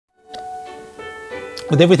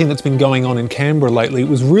With everything that's been going on in Canberra lately, it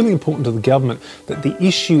was really important to the government that the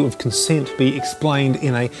issue of consent be explained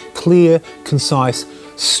in a clear, concise,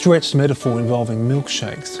 stretched metaphor involving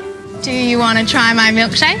milkshakes. Do you want to try my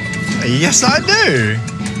milkshake? Yes, I do.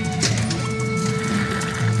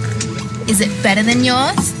 Is it better than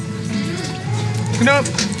yours? You know,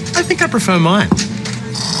 I think I prefer mine.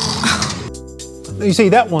 You see,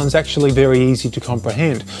 that one's actually very easy to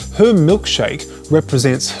comprehend. Her milkshake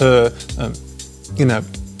represents her,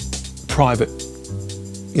 private,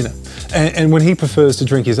 And when he prefers to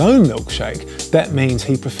drink his own milkshake, that means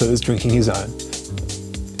he prefers drinking his own.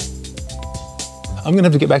 I'm going to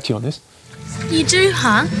have to get back to you on this. You do,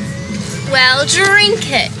 huh? Well,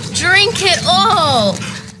 drink it. Drink it all.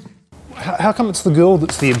 How come it's the girl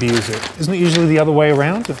that's the abuser? Isn't it usually the other way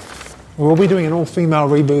around? Or are we doing an all-female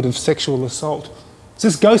reboot of sexual assault? Is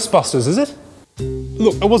this Ghostbusters, is it?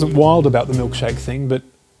 Look, I wasn't wild about the milkshake thing, but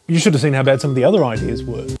you should have seen how bad some of the other ideas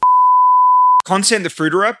were. Consent the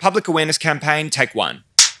Fruiterer, public awareness campaign, take 1.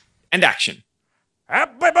 And action.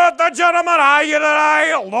 Happy birthday, gentlemen. How are you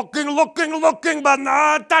today? Looking, but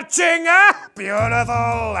not touching.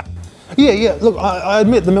 Beautiful. Yeah, look, I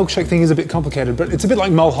admit the milkshake thing is a bit complicated, but it's a bit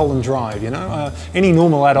like Mulholland Drive, Any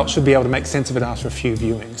normal adult should be able to make sense of it after a few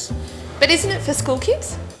viewings. But isn't it for school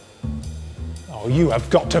kids? Oh, you have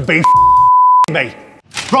got to be me.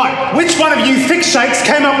 Right, which one of you thick shakes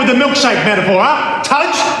came up with the milkshake metaphor, huh?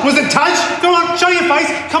 Tudge? Was it Tudge? Go on, show your face.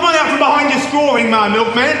 Come on out from behind your scoring, my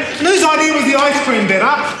milkman. And whose idea was the ice cream better?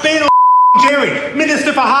 Ben or Jerry,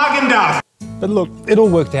 Minister for Haagen-Dazs? But look, it all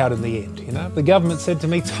worked out in the end, The government said to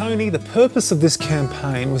me, Tony, the purpose of this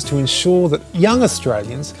campaign was to ensure that young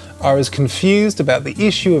Australians are as confused about the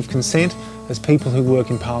issue of consent as people who work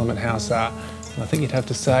in Parliament House are. And I think you'd have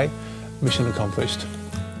to say, mission accomplished.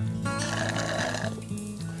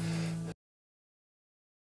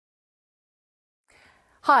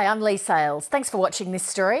 Hi, I'm Lee Sales. Thanks for watching this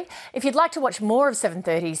story. If you'd like to watch more of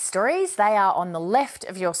 7:30's stories, they are on the left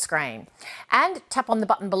of your screen. And tap on the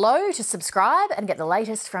button below to subscribe and get the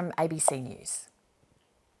latest from ABC News.